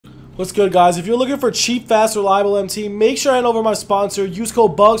What's good, guys? If you're looking for cheap, fast, reliable MT, make sure to head over to my sponsor. Use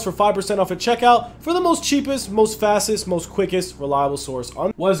code BUGS for 5% off at checkout for the most cheapest, most fastest, most quickest, reliable source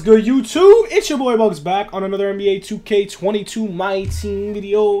on. What's good, YouTube? It's your boy Bugs back on another NBA 2K22 My Team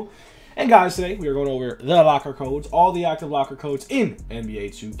video. And guys, today we are going over the locker codes, all the active locker codes in NBA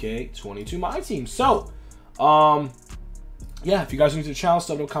 2K22 My Team. So, yeah, if you guys are new to the channel,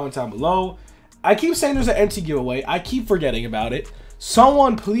 stuff no comment down below. I keep saying there's an MT giveaway. I keep forgetting about it.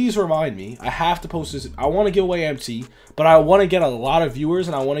 Someone please remind me. I have to post this. I want to give away MT, but I want to get a lot of viewers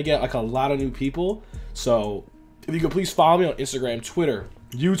and I want to get like a lot of new people. So if you could please follow me on Instagram, Twitter,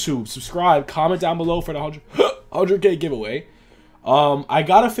 YouTube, subscribe, comment down below for the 100K giveaway. I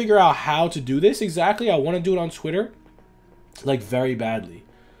got to figure out how to do this exactly. I want to do it on Twitter like very badly.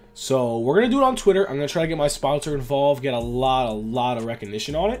 So we're going to do it on Twitter. I'm going to try to get my sponsor involved, get a lot of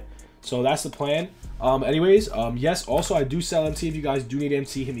recognition on it. So that's the plan. Yes, also I do sell MT. If you guys do need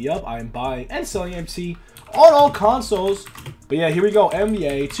MT, hit me up. I am buying and selling MT on all consoles. But yeah, here we go.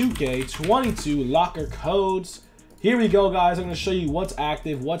 NBA 2K22 locker codes. Here we go, guys. I'm going to show you what's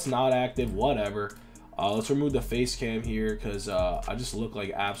active, what's not active, whatever. Let's remove the face cam here because I just look like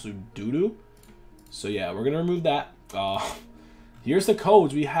absolute doo-doo. So yeah, we're going to remove that. Here's the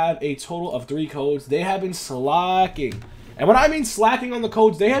codes. We have a total of 3 codes. They have been slacking. And when I mean slacking on the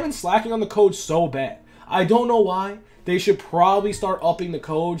codes, they have been slacking on the codes so bad. I don't know why. They should probably start upping the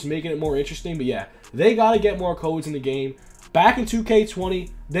codes, making it more interesting. But yeah, they got to get more codes in the game. Back in 2K20,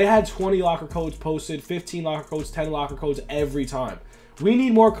 they had 20 locker codes posted, 15 locker codes, 10 locker codes every time. We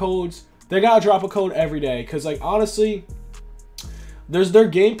need more codes. They got to drop a code every day. Because, like, honestly, there's their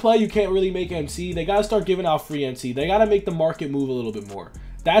gameplay. You can't really make MT. They got to start giving out free MT. They got to make the market move a little bit more.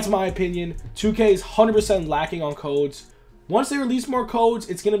 That's my opinion. 2K is 100% lacking on codes. Once they release more codes,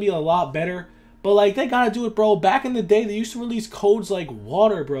 it's going to be a lot better. But, like, they got to do it, bro. Back in the day, they used to release codes like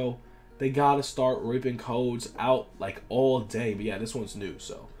water, bro. They got to start ripping codes out, like, all day. But, yeah, this one's new,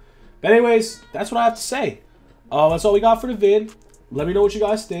 so. But, anyways, that's what I have to say. That's all we got for the vid. Let me know what you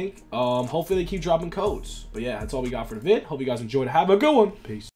guys think. Hopefully, they keep dropping codes. But, yeah, that's all we got for the vid. Hope you guys enjoyed. Have a good one. Peace.